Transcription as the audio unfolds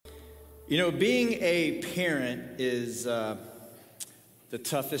You know, being a parent is the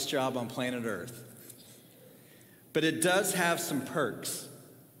toughest job on planet Earth. But it does have some perks.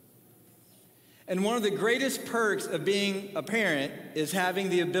 And one of the greatest perks of being a parent is having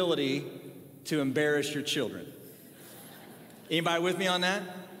the ability to embarrass your children. Anybody with me on that?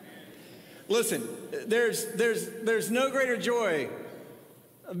 Listen, there's no greater joy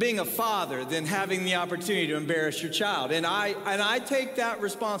of being a father than having the opportunity to embarrass your child. And I take that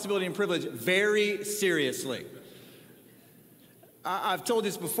responsibility and privilege very seriously. I've told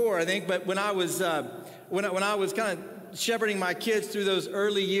this before, I think, but when I was kind of shepherding my kids through those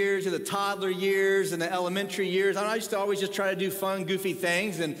early years, the toddler years and the elementary years, I used to always just try to do fun, goofy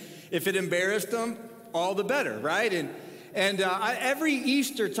things, and if it embarrassed them, all the better, right? And every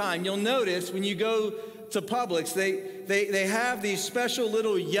Easter time, you'll notice when you go to Publix, they have these special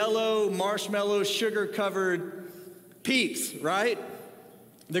little yellow marshmallow sugar-covered Peeps, right?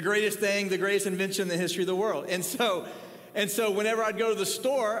 The greatest thing, the greatest invention in the history of the world. And so whenever I'd go to the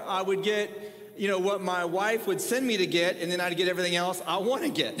store, I would get, what my wife would send me to get, and then I'd get everything else I want to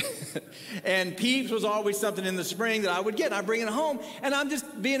get. And Peeps was always something in the spring that I would get, and I'd bring it home, and I'm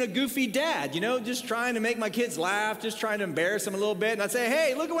just being a goofy dad, just trying to make my kids laugh, just trying to embarrass them a little bit. And I'd say,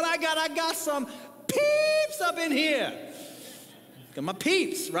 hey, look at what I got. I got some Peeps up in here. Got my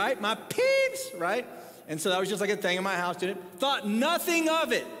Peeps, right? My Peeps, right? And so that was just like a thing in my house, thought nothing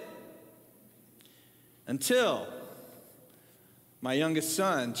of it until my youngest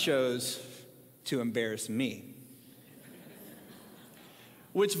son chose to embarrass me,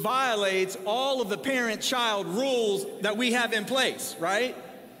 which violates all of the parent-child rules that we have in place, right?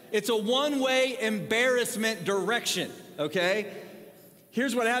 It's a one-way embarrassment direction, okay?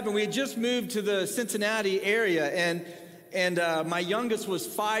 Here's what happened. We had just moved to the Cincinnati area, and my youngest was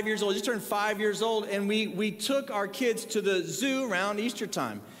 5 years old, just turned 5 years old, and we took our kids to the zoo around Easter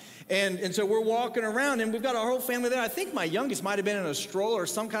time. And so we're walking around, and we've got our whole family there. I think my youngest might have been in a stroller or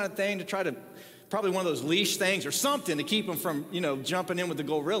some kind of thing to try to, probably one of those leash things or something to keep them from, jumping in with the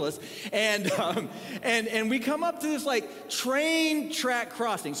gorillas. And we come up to this, train track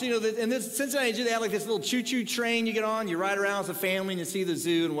crossing. So, in this Cincinnati Zoo, they have, this little choo-choo train you get on. You ride around as a family, and you see the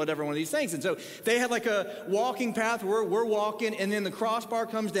zoo and whatever, one of these things. And so they had, a walking path where we're walking, and then the crossbar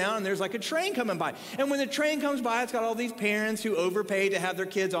comes down, and there's, a train coming by. And when the train comes by, it's got all these parents who overpay to have their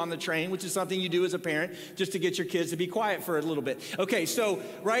kids on the train, which is something you do as a parent just to get your kids to be quiet for a little bit. Okay, so,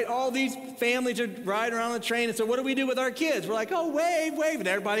 right, all these families are riding around the train, and so what do we do with our kids? We're like, oh, wave, and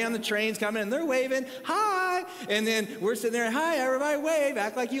everybody on the train's coming, and they're waving, hi, and then we're sitting there, hi, everybody, wave,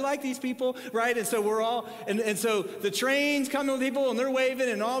 act like you like these people, right? And so we're all, and so the train's coming with people, and they're waving,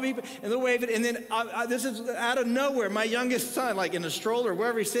 and all people, and they're waving, and then this is out of nowhere, my youngest son, in a stroller,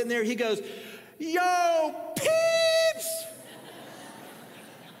 wherever he's sitting there, he goes, yo, Peeps!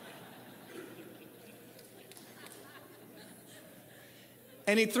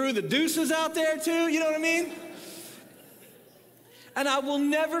 And he threw the deuces out there too, you know what I mean? And I will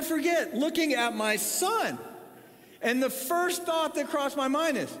never forget looking at my son. And the first thought that crossed my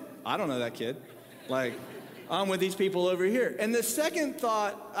mind is, I don't know that kid. I'm with these people over here. And the second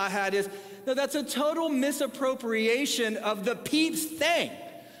thought I had is, no, that's a total misappropriation of the Peeps thing,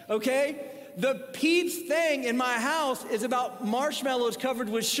 okay? The Peeps thing in my house is about marshmallows covered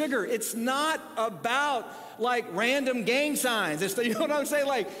with sugar. It's not about random gang signs. You know what I'm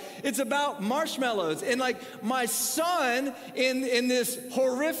saying? It's about marshmallows. And my son in this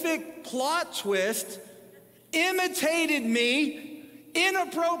horrific plot twist imitated me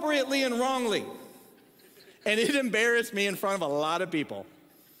inappropriately and wrongly. And it embarrassed me in front of a lot of people.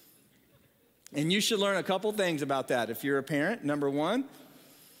 And you should learn a couple things about that if you're a parent. Number one,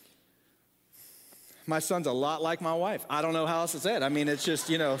 my son's a lot like my wife. I don't know how else to say it. I mean, it's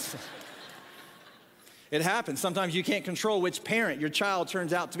just, it happens. Sometimes you can't control which parent your child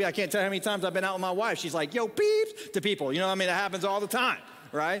turns out to be. I can't tell you how many times I've been out with my wife. She's like, yo, Peeps, to people. It happens all the time,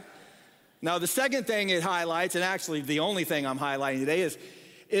 right? Now, the second thing it highlights, and actually the only thing I'm highlighting today is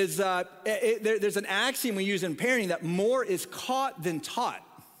there's an axiom we use in parenting that more is caught than taught.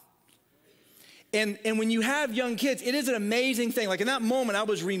 And when you have young kids, it is an amazing thing. In that moment, I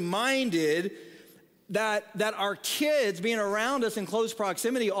was reminded that our kids being around us in close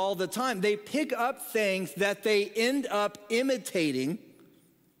proximity all the time, they pick up things that they end up imitating,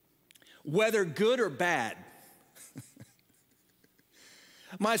 whether good or bad.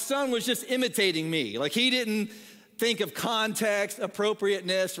 My son was just imitating me. He didn't think of context,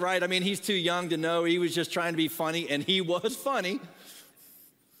 appropriateness, right? I mean, he's too young to know. He was just trying to be funny, and he was funny.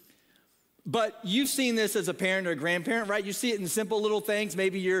 But you've seen this as a parent or a grandparent, right? You see it in simple little things.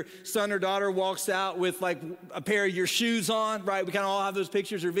 Maybe your son or daughter walks out with like a pair of your shoes on, right? We kind of all have those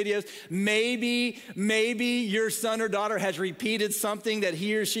pictures or videos. Maybe your son or daughter has repeated something that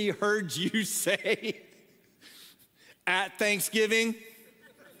he or she heard you say at Thanksgiving.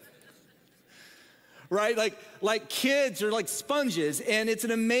 Right? Like kids are like sponges, and it's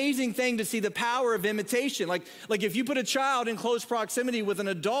an amazing thing to see the power of imitation. Like if you put a child in close proximity with an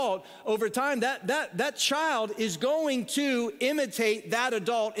adult over time, that child is going to imitate that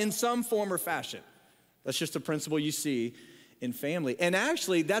adult in some form or fashion. That's just a principle you see in family. And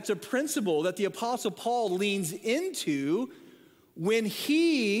actually, that's a principle that the Apostle Paul leans into when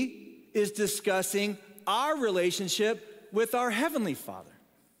he is discussing our relationship with our Heavenly Father.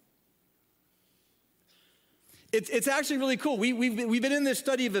 It's actually really cool. We've been in this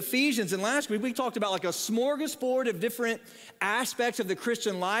study of Ephesians, and last week we talked about like a smorgasbord of different aspects of the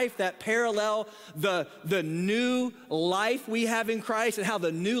Christian life that parallel the new life we have in Christ, and how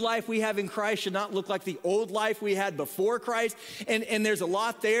the new life we have in Christ should not look like the old life we had before Christ. And there's a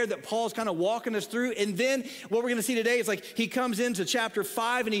lot there that Paul's kind of walking us through. And then what we're going to see today is like he comes into chapter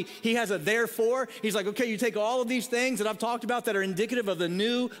 5 and he has a therefore. He's like, okay, you take all of these things that I've talked about that are indicative of the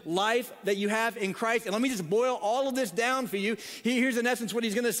new life that you have in Christ, and let me just boil all of this down for you. Here's in essence what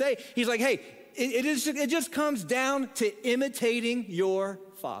he's going to say. He's like, hey, it just comes down to imitating your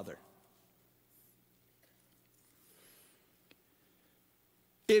Father.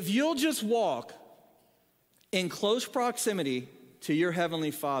 If you'll just walk in close proximity to your Heavenly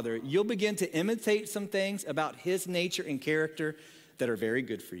Father, you'll begin to imitate some things about His nature and character that are very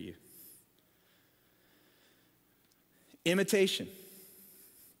good for you. Imitation.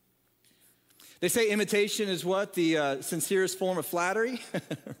 They say imitation is what? The sincerest form of flattery,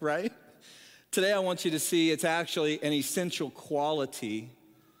 right? Today I want you to see it's actually an essential quality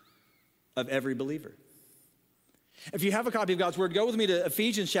of every believer. If you have a copy of God's Word, go with me to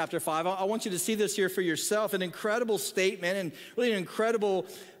Ephesians chapter 5. I want you to see this here for yourself, an incredible statement and really an incredible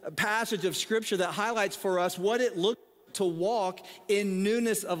passage of Scripture that highlights for us what it looks to walk in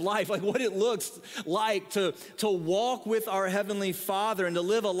newness of life, like what it looks like to walk with our Heavenly Father and to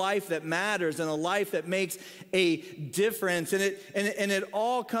live a life that matters and a life that makes a difference. And it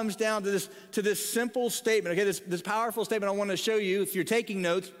all comes down to this simple statement, okay, this powerful statement I want to show you. If you're taking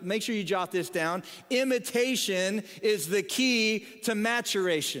notes, make sure you jot this down. Imitation is the key to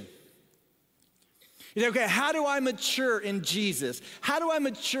maturation. You say, okay, how do I mature in Jesus? How do I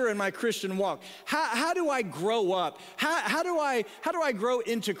mature in my Christian walk? How do I grow up? How do I grow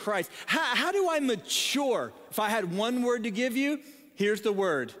into Christ? How do I mature? If I had one word to give you, here's the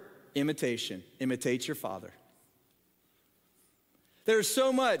word: imitation. Imitate your Father. There's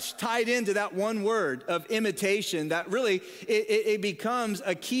so much tied into that one word of imitation that really it becomes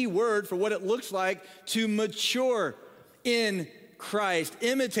a key word for what it looks like to mature in Christ.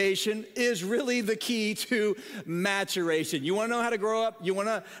 Imitation is really the key to maturation. You want to know how to grow up? You want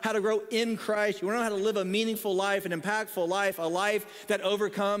to know how to grow in Christ? You want to know how to live a meaningful life, an impactful life, a life that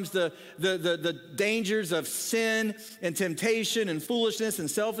overcomes the dangers of sin and temptation and foolishness and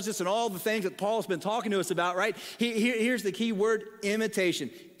selfishness and all the things that Paul's been talking to us about, right? Here's the key word: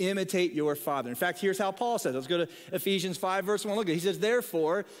 imitation. Imitate your Father. In fact, here's how Paul says. Let's go to Ephesians 5, verse 1. Look at it. He says,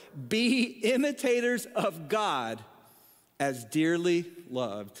 therefore, be imitators of God as dearly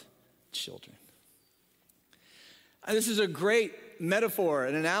loved children. And this is a great metaphor,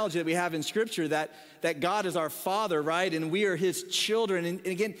 an analogy that we have in Scripture that God is our Father, right? And we are His children. And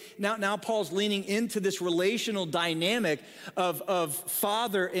again, now Paul's leaning into this relational dynamic of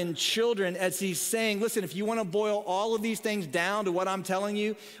father and children as he's saying, listen, if you want to boil all of these things down to what I'm telling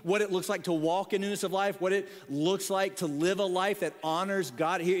you, what it looks like to walk in newness of life, what it looks like to live a life that honors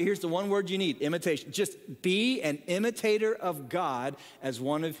God, here's the one word you need: imitation. Just be an imitator of God as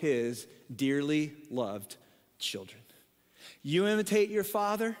one of His dearly loved children. You imitate your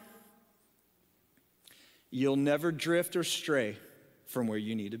Father, you'll never drift or stray from where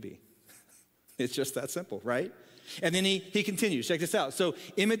you need to be. It's just that simple, right? And then he continues. Check this out. So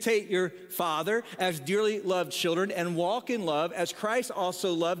imitate your Father as dearly loved children, and walk in love as Christ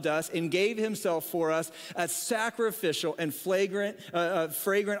also loved us and gave Himself for us, a sacrificial and fragrant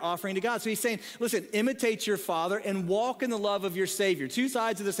offering to God. So he's saying, listen, imitate your Father and walk in the love of your Savior. Two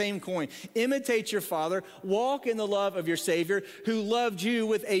sides of the same coin. Imitate your Father, walk in the love of your Savior, who loved you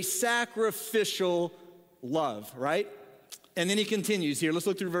with a sacrificial love, right? And then he continues here. Let's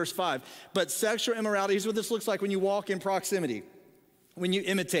look through verse 5. But sexual immorality, here's what this looks like when you walk in proximity. when you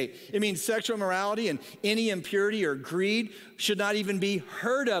imitate. It means sexual immorality and any impurity or greed should not even be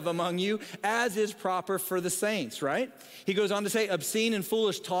heard of among you, as is proper for the saints, right? He goes on to say, obscene and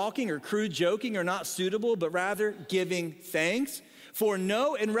foolish talking or crude joking are not suitable, but rather giving thanks. For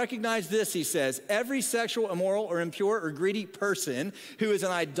know and recognize this, he says, every sexual, immoral, or impure or greedy person who is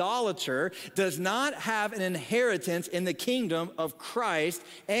an idolater does not have an inheritance in the kingdom of Christ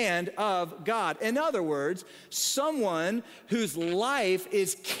and of God. In other words, someone whose life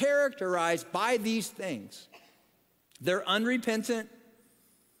is characterized by these things. They're unrepentant,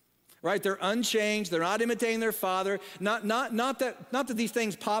 right? They're unchanged. They're not imitating their father. Not that these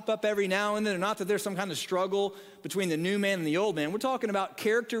things pop up every now and then, or not that there's some kind of struggle between the new man and the old man. We're talking about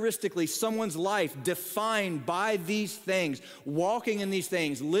characteristically someone's life defined by these things, walking in these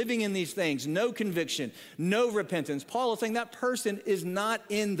things, living in these things, no conviction, no repentance. Paul is saying that person is not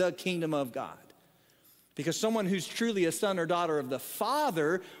in the kingdom of God. Because someone who's truly a son or daughter of the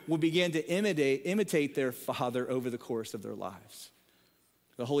Father will begin to imitate their father over the course of their lives.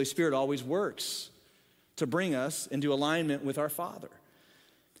 The Holy Spirit always works to bring us into alignment with our Father.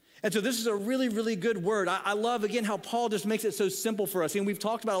 And so this is a really, really good word. I love, again, how Paul just makes it so simple for us. And we've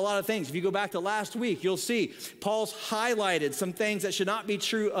talked about a lot of things. If you go back to last week, you'll see Paul's highlighted some things that should not be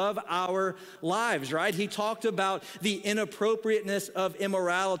true of our lives, right? He talked about the inappropriateness of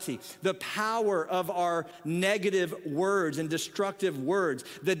immorality, the power of our negative words and destructive words,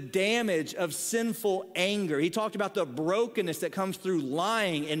 the damage of sinful anger. He talked about the brokenness that comes through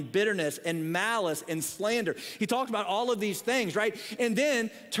lying and bitterness and malice and slander. He talked about all of these things, right? And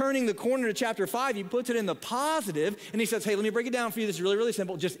then turning the corner to chapter 5, he puts it in the positive, and he says, hey, let me break it down for you. This is really, really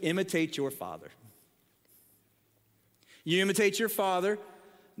simple. Just imitate your father. You imitate your father,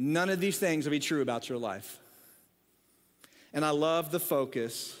 none of these things will be true about your life. And I love the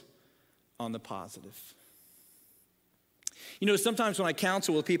focus on the positive. You know, sometimes when I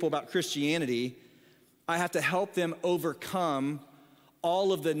counsel with people about Christianity, I have to help them overcome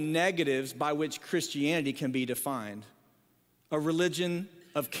all of the negatives by which Christianity can be defined. A religion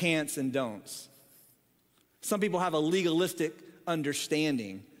of can'ts and don'ts. Some people have a legalistic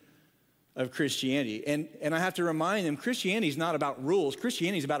understanding of Christianity. And I have to remind them, Christianity is not about rules.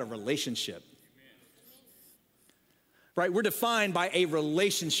 Christianity is about a relationship. Right? We're defined by a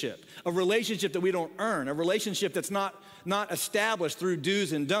relationship that we don't earn, a relationship that's not established through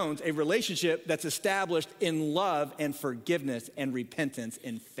do's and don'ts, a relationship that's established in love and forgiveness and repentance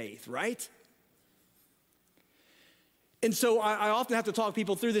and faith, right? And so I often have to talk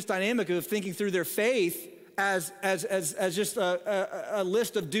people through this dynamic of thinking through their faith as just a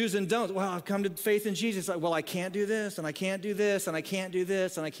list of do's and don'ts. Well, I've come to faith in Jesus. Like, well, I can't do this, and I can't do this, and I can't do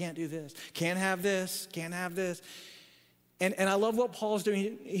this, and I can't do this. Can't have this, can't have this. And I love what Paul's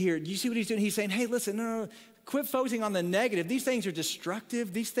doing here. Do you see what he's doing? He's saying, hey, listen, no. Quit focusing on the negative. These things are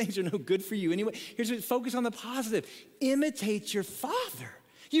destructive. These things are no good for you anyway. Here's what, focus on the positive. Imitate your father.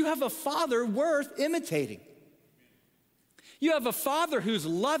 You have a father worth imitating. You have a father who's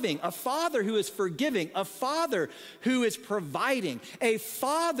loving, a father who is forgiving, a father who is providing, a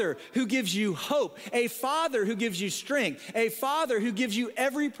father who gives you hope, a father who gives you strength, a father who gives you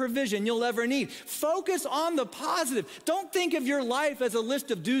every provision you'll ever need. Focus on the positive. Don't think of your life as a list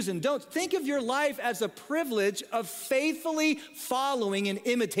of do's and don'ts. Think of your life as a privilege of faithfully following and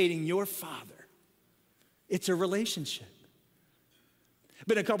imitating your father. It's a relationship.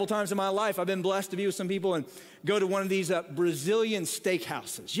 Been a couple times in my life, I've been blessed to be with some people and go to one of these Brazilian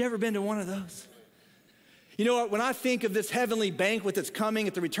steakhouses. You ever been to one of those? You know what? When I think of this heavenly banquet that's coming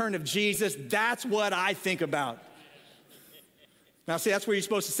at the return of Jesus, that's what I think about. Now, see, that's where you're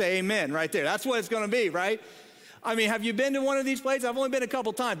supposed to say amen right there. That's what it's going to be, right? I mean, have you been to one of these places? I've only been a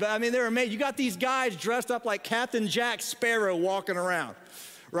couple times, but I mean, they're amazing. You got these guys dressed up like Captain Jack Sparrow walking around,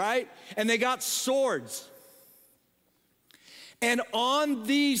 right? And they got swords. And on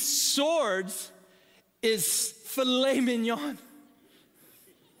these swords is filet mignon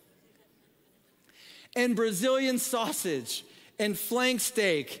and Brazilian sausage and flank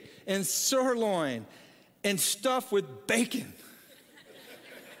steak and sirloin and stuffed with bacon.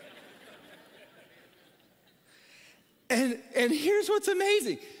 And here's what's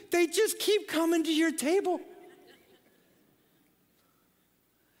amazing. They just keep coming to your table.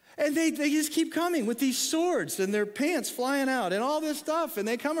 And they just keep coming with these swords and their pants flying out and all this stuff. And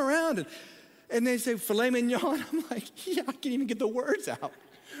they come around and they say, filet mignon. I'm like, yeah, I can't even get the words out,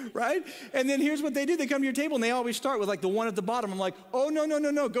 right? And then here's what they do. They come to your table and they always start with like the one at the bottom. I'm like, oh,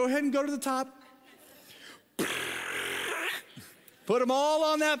 no. Go ahead and go to the top. Put them all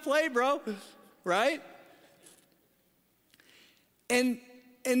on that plate, bro, right? And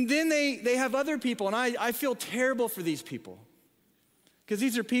then they have other people. And I feel terrible for these people. Because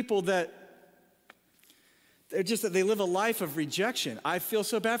these are people that they live a life of rejection. I feel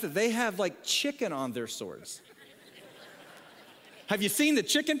so bad for them. They have like chicken on their swords. Have you seen the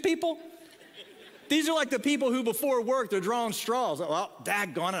chicken people? These are like the people who before work, they're drawing straws. Well,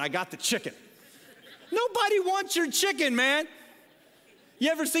 daggone it, I got the chicken. Nobody wants your chicken, man. You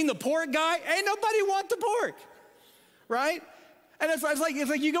ever seen the pork guy? Ain't nobody want the pork, right? And it's like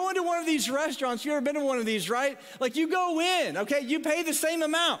you go into one of these restaurants. You ever been to one of these, right? Like you go in, okay? You pay the same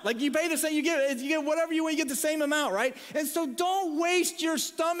amount. Like you pay the same, you get whatever you want, you get the same amount, right? And so don't waste your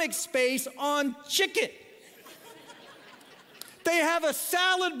stomach space on chicken. They have a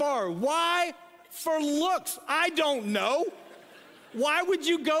salad bar. Why? For looks. I don't know. Why would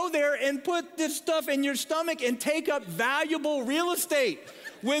you go there and put this stuff in your stomach and take up valuable real estate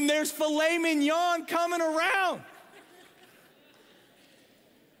when there's filet mignon coming around?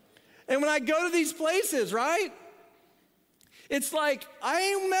 And when I go to these places, right? It's like, I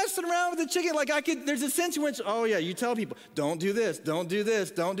ain't messing around with the chicken. Like there's a sense in which, oh yeah, you tell people, don't do this, don't do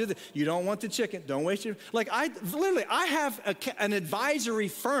this, don't do this. You don't want the chicken, don't waste your, like I have an advisory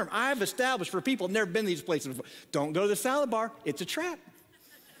firm I have established for people who've never been to these places before. Don't go to the salad bar, it's a trap.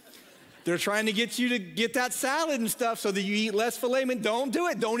 They're trying to get you to get that salad and stuff so that you eat less filet mignon. Don't do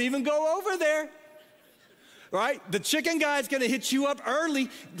it, don't even go over there. Right? The chicken guy's gonna hit you up early.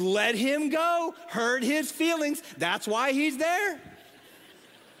 Let him go. Hurt his feelings. That's why he's there.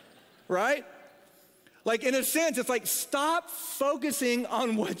 Right? Like in a sense, it's like stop focusing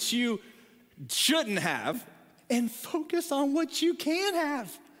on what you shouldn't have and focus on what you can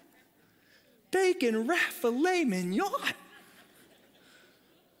have. Bacon wrapped filet mignon.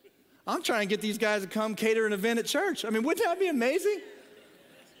 I'm trying to get these guys to come cater an event at church. I mean, wouldn't that be amazing?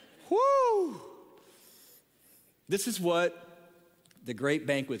 Woo! This is what the great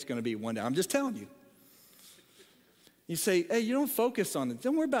banquet's going to be one day. I'm just telling you. You say, hey, you don't focus on it.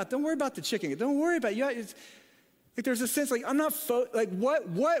 Don't worry about the chicken. Don't worry about it. Like there's a sense like I'm not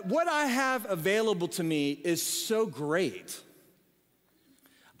what I have available to me is so great.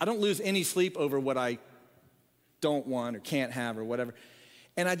 I don't lose any sleep over what I don't want or can't have or whatever.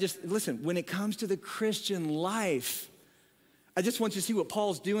 And listen, when it comes to the Christian life, I just want you to see what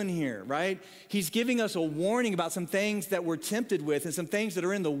Paul's doing here, right? He's giving us a warning about some things that we're tempted with and some things that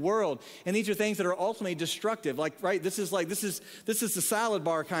are in the world. And these are things that are ultimately destructive. Like, right, this is the salad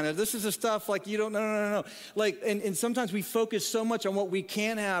bar kind of. This is the stuff like you don't, no. Like, and sometimes we focus so much on what we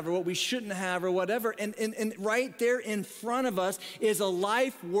can have or what we shouldn't have or whatever. And right there in front of us is a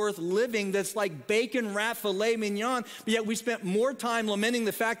life worth living that's like bacon wrapped filet mignon. But yet we spent more time lamenting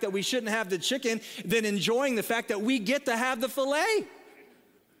the fact that we shouldn't have the chicken than enjoying the fact that we get to have the filet.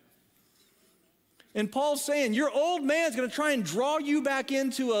 And Paul's saying your old man's going to try and draw you back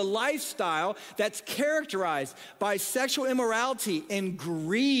into a lifestyle that's characterized by sexual immorality and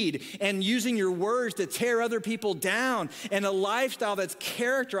greed and using your words to tear other people down, and a lifestyle that's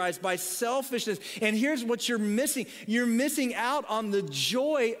characterized by selfishness. And here's what you're missing. You're missing out on the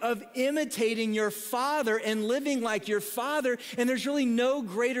joy of imitating your father and living like your father. And there's really no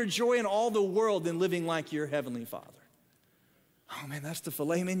greater joy in all the world than living like your heavenly Father. Oh man, that's the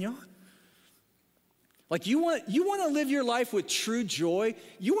filet mignon. Like you want to live your life with true joy.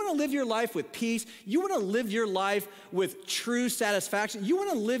 You want to live your life with peace. You want to live your life with true satisfaction. You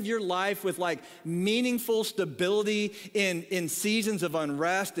want to live your life with like meaningful stability in seasons of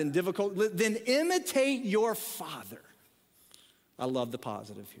unrest and difficulty. Then imitate your Father. I love the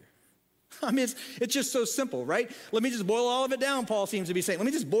positive here. I mean, it's just so simple, right? Let me just boil all of it down, Paul seems to be saying. Let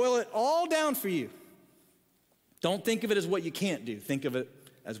me just boil it all down for you. Don't think of it as what you can't do. Think of it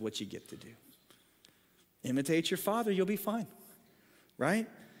as what you get to do. Imitate your Father, you'll be fine, right?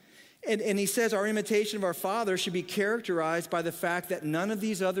 And he says our imitation of our Father should be characterized by the fact that none of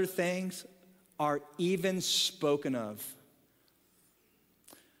these other things are even spoken of.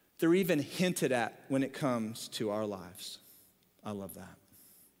 They're even hinted at when it comes to our lives. I love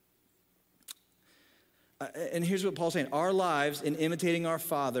that. And here's what Paul's saying. Our lives in imitating our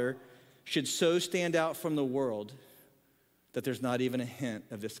Father should so stand out from the world that there's not even a hint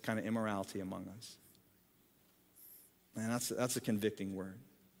of this kind of immorality among us. Man, that's a convicting word.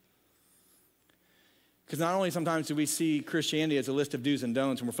 Because not only sometimes do we see Christianity as a list of do's and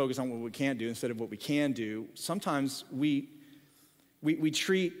don'ts and we're focused on what we can't do instead of what we can do, sometimes we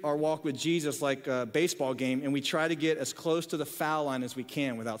treat our walk with Jesus like a baseball game and we try to get as close to the foul line as we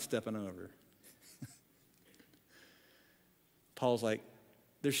can without stepping over. Paul's like,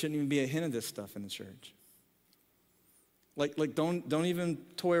 there shouldn't even be a hint of this stuff in the church. Like don't even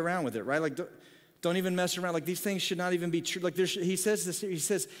toy around with it, right? Like don't even mess around. Like these things should not even be true. Like he says this. He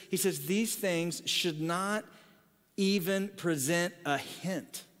says these things should not even present a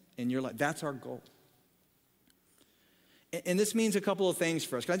hint in your life. That's our goal. And this means a couple of things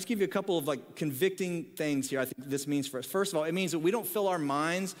for us. Can I just give you a couple of convicting things here I think this means for us? First of all, it means that we don't fill our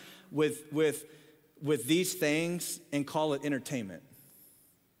minds with these things and call it entertainment.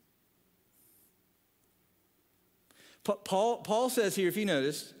 Paul says here, if you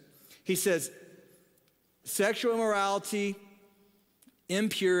notice, he says sexual immorality,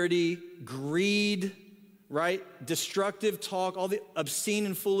 impurity, greed, right? Destructive talk, all the obscene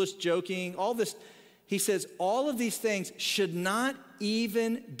and foolish joking, all this. He says all of these things should not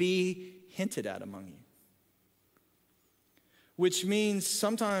even be hinted at among you. Which means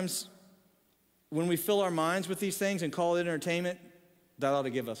sometimes when we fill our minds with these things and call it entertainment, that ought to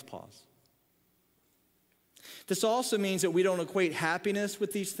give us pause. This also means that we don't equate happiness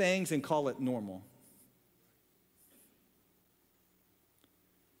with these things and call it normal.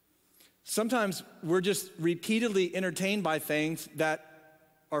 Sometimes we're just repeatedly entertained by things that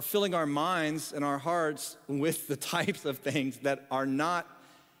are filling our minds and our hearts with the types of things that are not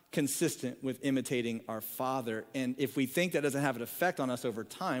consistent with imitating our Father. And if we think that doesn't have an effect on us over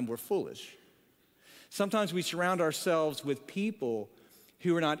time, we're foolish. Sometimes we surround ourselves with people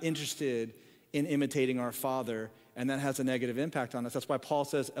who are not interested in imitating our Father, and that has a negative impact on us. That's why Paul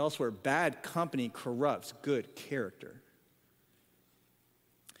says elsewhere, bad company corrupts good character.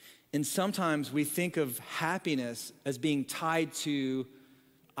 And sometimes we think of happiness as being tied to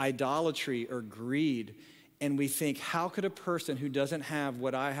idolatry or greed, and we think, how could a person who doesn't have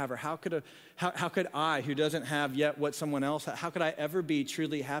what I have, or how could I, who doesn't have yet what someone else has, how could I ever be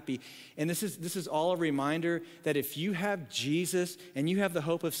truly happy? And this is all a reminder that if you have Jesus and you have the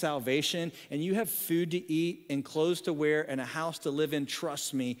hope of salvation and you have food to eat and clothes to wear and a house to live in,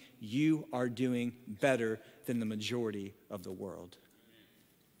 trust me, you are doing better than the majority of the world.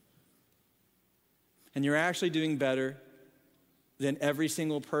 And you're actually doing better than every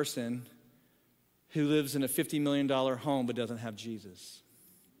single person who lives in a $50 million home but doesn't have Jesus.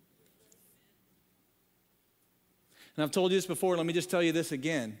 And I've told you this before, let me just tell you this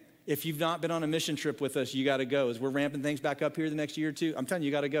again. If you've not been on a mission trip with us, you got to go. As we're ramping things back up here the next year or two, I'm telling you,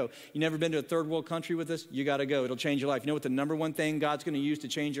 you got to go. You never been to a third world country with us? You got to go. It'll change your life. You know what the number one thing God's going to use to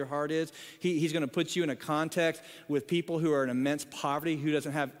change your heart is? He's going to put you in a context with people who are in immense poverty, who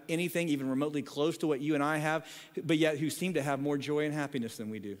doesn't have anything even remotely close to what you and I have, but yet who seem to have more joy and happiness than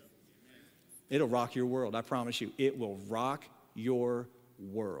we do. It'll rock your world, I promise you. It will rock your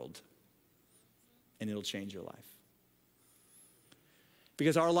world, and it'll change your life.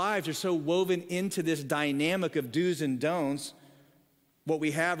 Because our lives are so woven into this dynamic of do's and don'ts, what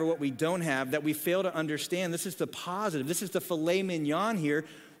we have or what we don't have, that we fail to understand. This is the positive. This is the filet mignon here.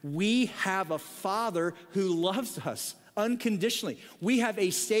 We have a Father who loves us unconditionally. We have a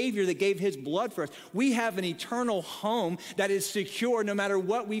Savior that gave his blood for us. We have an eternal home that is secure no matter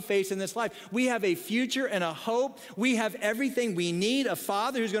what we face in this life. We have a future and a hope. We have everything we need, a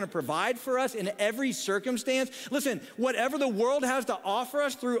Father who's going to provide for us in every circumstance. Listen, whatever the world has to offer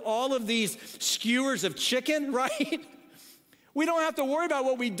us through all of these skewers of chicken, right? We don't have to worry about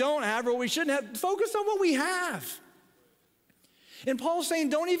what we don't have or what we shouldn't have. Focus on what we have. And Paul's saying,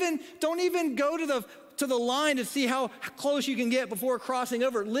 don't even go to the line to see how close you can get before crossing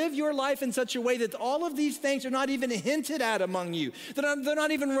over. Live your life in such a way that all of these things are not even hinted at among you. They're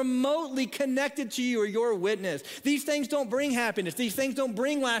not even remotely connected to you or your witness. These things don't bring happiness. These things don't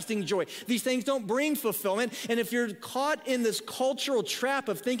bring lasting joy. These things don't bring fulfillment. And if you're caught in this cultural trap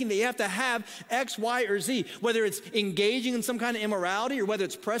of thinking that you have to have X, Y, or Z, whether it's engaging in some kind of immorality or whether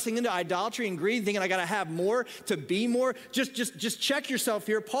it's pressing into idolatry and greed, thinking I got to have more to be more, just check yourself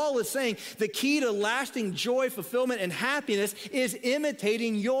here. Paul is saying the key to lasting joy, fulfillment, and happiness is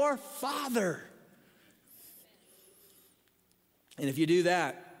imitating your Father. And if you do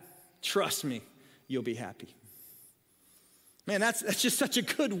that, trust me, you'll be happy. Man, that's just such a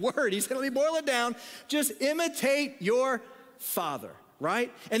good word. He said, let me boil it down. Just imitate your Father,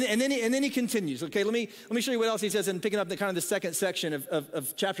 right? And then he continues. Okay, let me show you what else he says in picking up the kind of the second section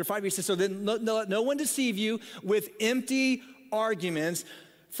of chapter 5. He says, so then let no one deceive you with empty arguments,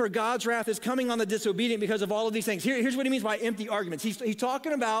 for God's wrath is coming on the disobedient because of all of these things. Here's what he means by empty arguments. He's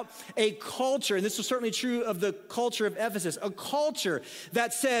talking about a culture, and this is certainly true of the culture of Ephesus, a culture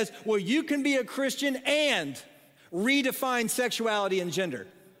that says, well, you can be a Christian and redefine sexuality and gender.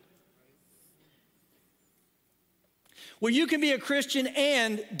 Well, you can be a Christian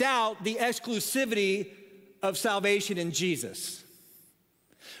and doubt the exclusivity of salvation in Jesus.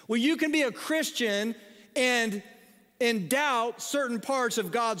 Well, you can be a Christian and doubt certain parts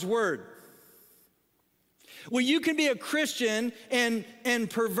of God's word. Well, you can be a Christian and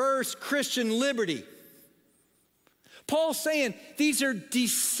perverse Christian liberty. Paul's saying these are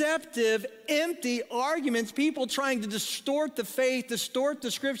deceptive, empty arguments, people trying to distort the faith, distort the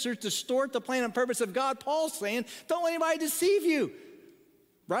scriptures, distort the plan and purpose of God. Paul's saying, don't let anybody deceive you,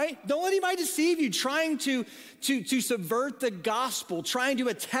 right? Don't let anybody deceive you, trying to subvert the gospel, trying to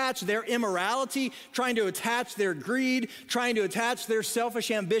attach their immorality, trying to attach their greed, trying to attach their selfish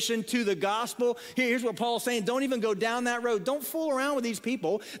ambition to the gospel. Here's what Paul's saying, don't even go down that road. Don't fool around with these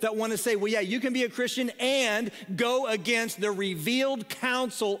people that want to say, well, yeah, you can be a Christian and go against the revealed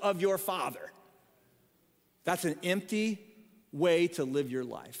counsel of your Father. That's an empty way to live your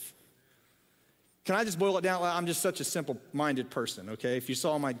life. Can I just boil it down? I'm just such a simple-minded person, okay? If you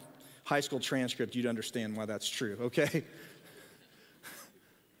saw my high school transcript, you'd understand why that's true, okay?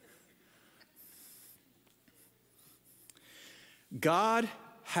 God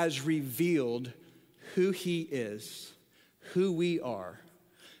has revealed who he is, who we are,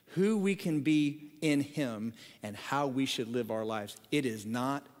 who we can be in him, and how we should live our lives. It is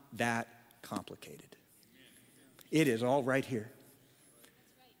not that complicated. It is all right here.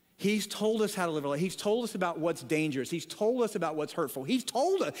 He's told us how to live our life. He's told us about what's dangerous. He's told us about what's hurtful. He's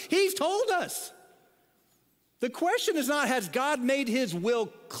told us. He's told us. The question is not, has God made his will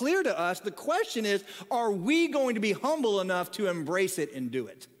clear to us? The question is, are we going to be humble enough to embrace it and do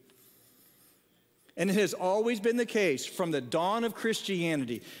it? And it has always been the case from the dawn of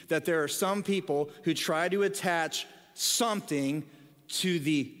Christianity that there are some people who try to attach something to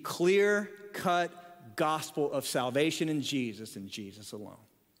the clear-cut gospel of salvation in Jesus and Jesus alone.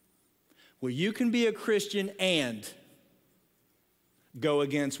 Well, you can be a Christian and go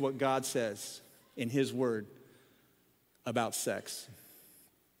against what God says in his word about sex.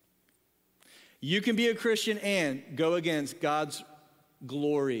 You can be a Christian and go against God's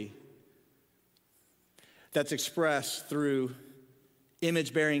glory that's expressed through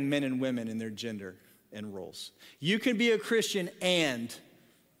image-bearing men and women in their gender and roles. You can be a Christian and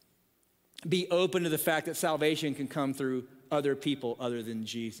be open to the fact that salvation can come through other people other than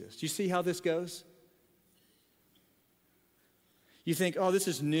Jesus. Do you see how this goes? You think, oh, this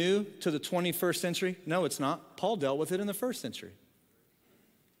is new to the 21st century. No, it's not. Paul dealt with it in the first century.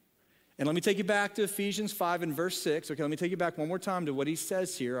 And let me take you back to Ephesians 5 and verse 6. Okay, let me take you back one more time to what he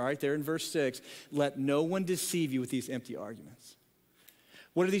says here, all right, there in verse 6. Let no one deceive you with these empty arguments.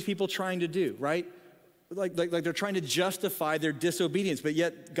 What are these people trying to do, right? Like they're trying to justify their disobedience, but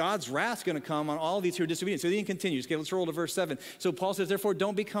yet God's wrath's going to come on all of these who are disobedient. So then he continues. Okay, let's roll to verse 7. So Paul says, therefore,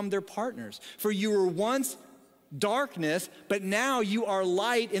 don't become their partners. For you were once darkness, but now you are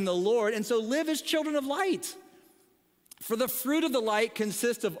light in the Lord, and so live as children of light. For the fruit of the light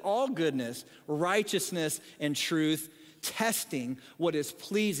consists of all goodness, righteousness, and truth, testing what is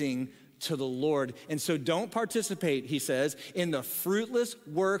pleasing to the Lord. And so don't participate, he says, in the fruitless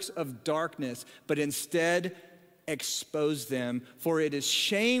works of darkness, but instead expose them, for it is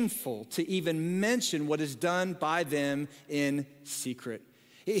shameful to even mention what is done by them in secret.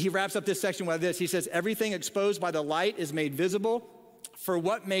 He wraps up this section with this. He says, everything exposed by the light is made visible, for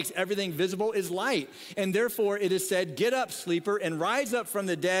what makes everything visible is light. And therefore it is said, get up, sleeper, and rise up from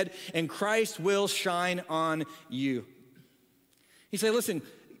the dead, and Christ will shine on you. He said, listen,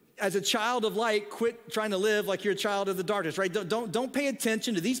 as a child of light, quit trying to live like you're a child of the darkness, right? Don't pay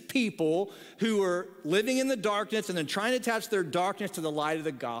attention to these people who are living in the darkness and then trying to attach their darkness to the light of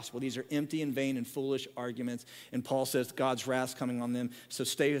the gospel. These are empty and vain and foolish arguments. And Paul says God's wrath's coming on them, so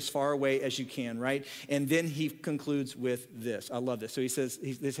stay as far away as you can, right? And then he concludes with this. I love this. So he says,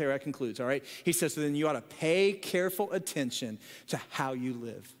 this here concludes, all right? He says, so then you ought to pay careful attention to how you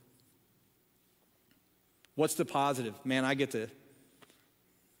live. What's the positive? Man, I get to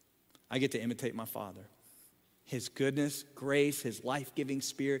imitate my Father. His goodness, grace, his life-giving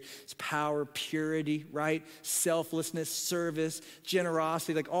spirit, his power, purity, right? Selflessness, service,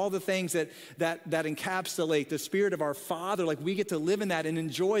 generosity, like all the things that encapsulate the spirit of our Father. Like we get to live in that and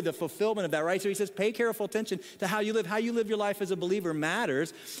enjoy the fulfillment of that, right? So he says, pay careful attention to how you live. How you live your life as a believer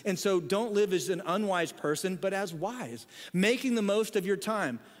matters. And so don't live as an unwise person, but as wise, making the most of your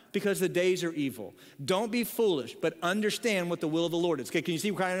time, because the days are evil. Don't be foolish, but understand what the will of the Lord is. Okay, can you see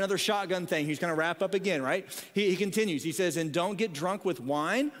kind of another shotgun thing? He's going to wrap up again, right? He continues. He says, and don't get drunk with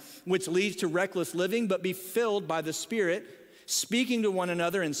wine, which leads to reckless living, but be filled by the Spirit, speaking to one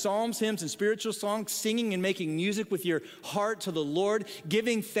another in psalms, hymns, and spiritual songs, singing and making music with your heart to the Lord,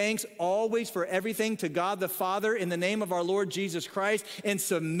 giving thanks always for everything to God the Father in the name of our Lord Jesus Christ, and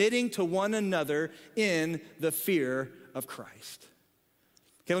submitting to one another in the fear of Christ.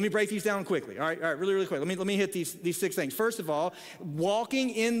 Okay, let me break these down quickly. All right, really quick. Let me hit these 6 things. First of all, walking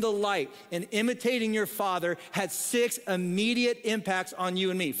in the light and imitating your Father has 6 immediate impacts on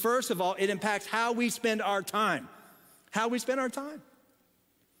you and me. First of all, it impacts how we spend our time. How we spend our time.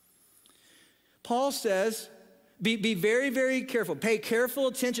 Paul says, be very, very careful. Pay careful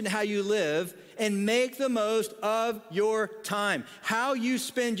attention to how you live and make the most of your time. How you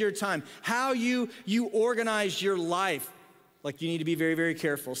spend your time, how you organize your life. Like, you need to be very, very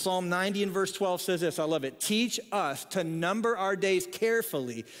careful. Psalm 90 and verse 12 says this, I love it. Teach us to number our days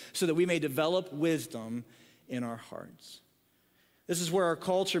carefully so that we may develop wisdom in our hearts. This is where our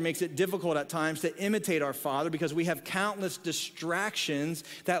culture makes it difficult at times to imitate our Father because we have countless distractions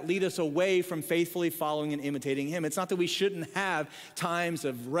that lead us away from faithfully following and imitating Him. It's not that we shouldn't have times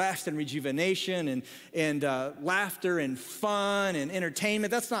of rest and rejuvenation and laughter and fun and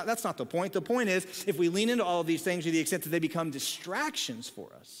entertainment. That's not the point. The point is, if we lean into all of these things to the extent that they become distractions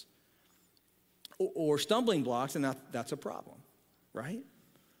for us or stumbling blocks, then that's a problem, right?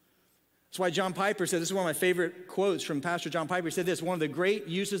 That's why John Piper said, this is one of my favorite quotes from Pastor John Piper. He said this, one of the great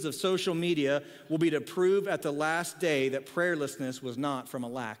uses of social media will be to prove at the last day that prayerlessness was not from a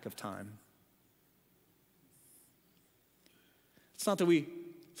lack of time. It's not that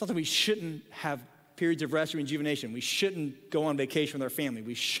we shouldn't have periods of rest and rejuvenation. We shouldn't go on vacation with our family.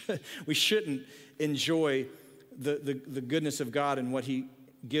 We shouldn't enjoy the goodness of God and what He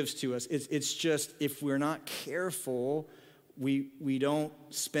gives to us. It's just, if we're not careful, we don't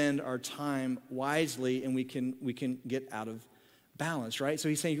spend our time wisely, and we can get out of balance, right? So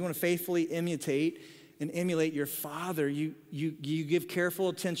he's saying, if you want to faithfully imitate and emulate your Father, you give careful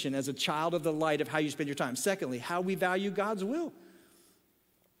attention as a child of the light of how you spend your time. Secondly, how we value God's will.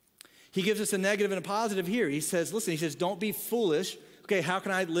 He gives us a negative and a positive here. He says, don't be foolish. Okay, how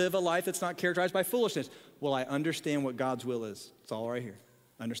can I live a life that's not characterized by foolishness? Well, I understand what God's will is. It's all right here.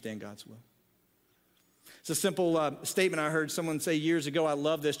 Understand God's will. It's a simple statement I heard someone say years ago. I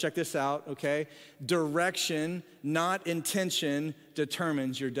love this. Check this out, okay? Direction, not intention,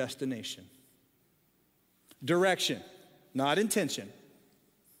 determines your destination. Direction, not intention,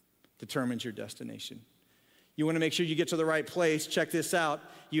 determines your destination. You want to make sure you get to the right place. Check this out.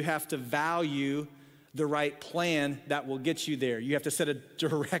 You have to value the right plan that will get you there. You have to set a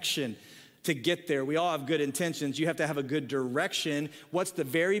direction to get there. We all have good intentions. You have to have a good direction. What's the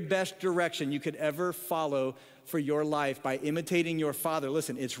very best direction you could ever follow for your life by imitating your Father?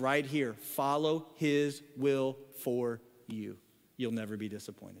 Listen, it's right here. Follow His will for you. You'll never be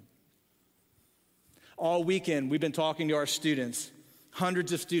disappointed. All weekend, we've been talking to our students,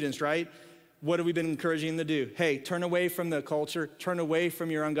 hundreds of students, right? What have we been encouraging them to do? Hey, turn away from the culture, turn away from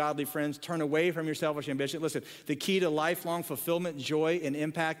your ungodly friends, turn away from your selfish ambition. Listen, the key to lifelong fulfillment, joy, and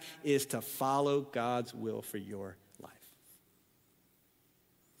impact is to follow God's will for your life.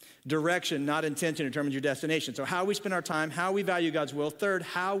 Direction, not intention, determines your destination. So how we spend our time, how we value God's will. Third,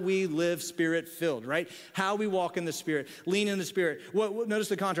 how we live Spirit-filled, right? How we walk in the Spirit, lean in the Spirit. Notice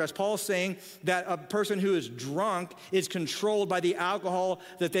the contrast. Paul's saying that a person who is drunk is controlled by the alcohol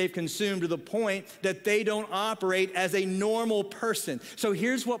that they've consumed to the point that they don't operate as a normal person. So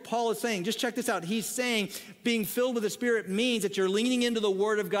here's what Paul is saying. Just check this out. He's saying being filled with the Spirit means that you're leaning into the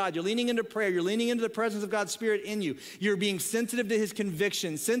Word of God. You're leaning into prayer. You're leaning into the presence of God's Spirit in you. You're being sensitive to His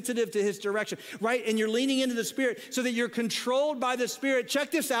conviction, sensitive to His direction, right? And you're leaning into the Spirit so that you're controlled by the Spirit. Check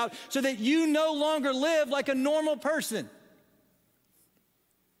this out, so that you no longer live like a normal person.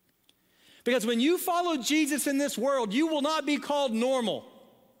 Because when you follow Jesus in this world, you will not be called normal.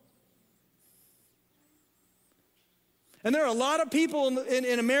 And there are a lot of people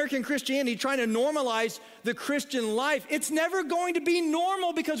in American Christianity trying to normalize the Christian life. It's never going to be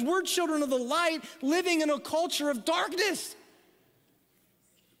normal because we're children of the light living in a culture of darkness.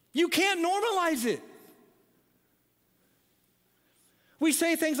 You can't normalize it. We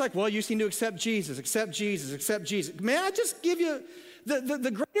say things like, well, you seem to accept Jesus, accept Jesus, accept Jesus. May I just give you,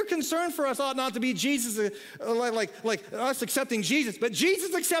 the greater concern for us ought not to be Jesus, like us accepting Jesus, but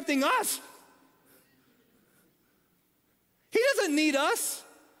Jesus accepting us. He doesn't need us.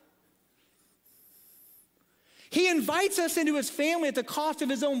 He invites us into His family at the cost of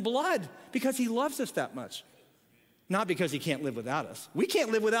His own blood because He loves us that much. Not because He can't live without us. We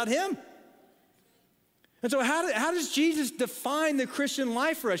can't live without Him. And so how does Jesus define the Christian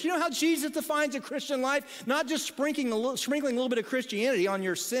life for us? You know how Jesus defines a Christian life? Not just sprinkling a little bit of Christianity on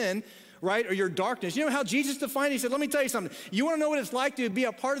your sin, right, or your darkness. You know how Jesus defined it? He said, let me tell you something. You want to know what it's like to be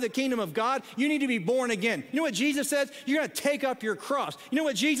a part of the kingdom of God? You need to be born again. You know what Jesus says? You're going to take up your cross. You know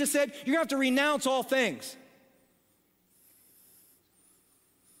what Jesus said? You're going to have to renounce all things.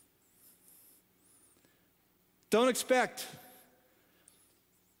 Don't expect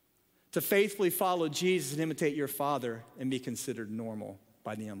to faithfully follow Jesus and imitate your Father and be considered normal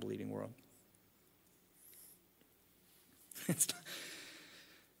by the unbelieving world.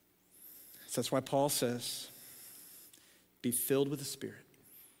 That's why Paul says, Be filled with the Spirit.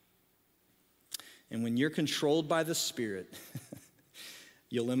 And when you're controlled by the Spirit,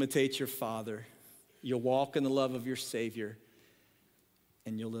 you'll imitate your Father. You'll walk in the love of your Savior.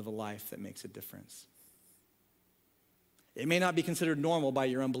 And you'll live a life that makes a difference. It may not be considered normal by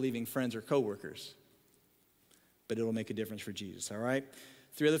your unbelieving friends or coworkers, but it'll make a difference for Jesus, all right?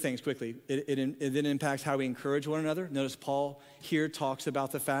 3 other things quickly. It then impacts how we encourage one another. Notice Paul here talks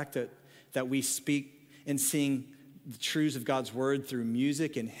about the fact that we speak and sing the truths of God's word through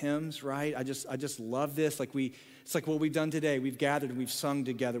music and hymns, right? I just love this. It's like what we've done today. We've gathered and we've sung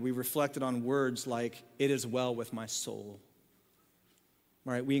together. We reflected on words like, "It is well with my soul."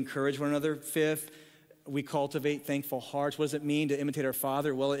 All right, we encourage one another. 5th, we cultivate thankful hearts. What does it mean to imitate our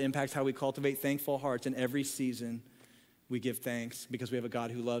Father? Well, it impacts how we cultivate thankful hearts. In every season, we give thanks because we have a God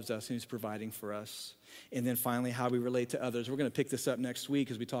who loves us and who's providing for us. And then finally, how we relate to others. We're going to pick this up next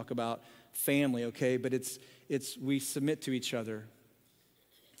week as we talk about family, okay? But it's we submit to each other.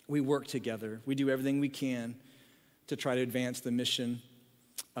 We work together. We do everything we can to try to advance the mission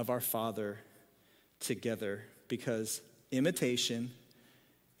of our Father together, because imitation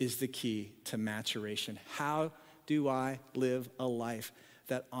is the key to maturation. How do I live a life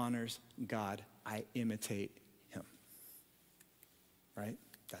that honors God? I imitate him. Right?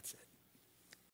 That's it.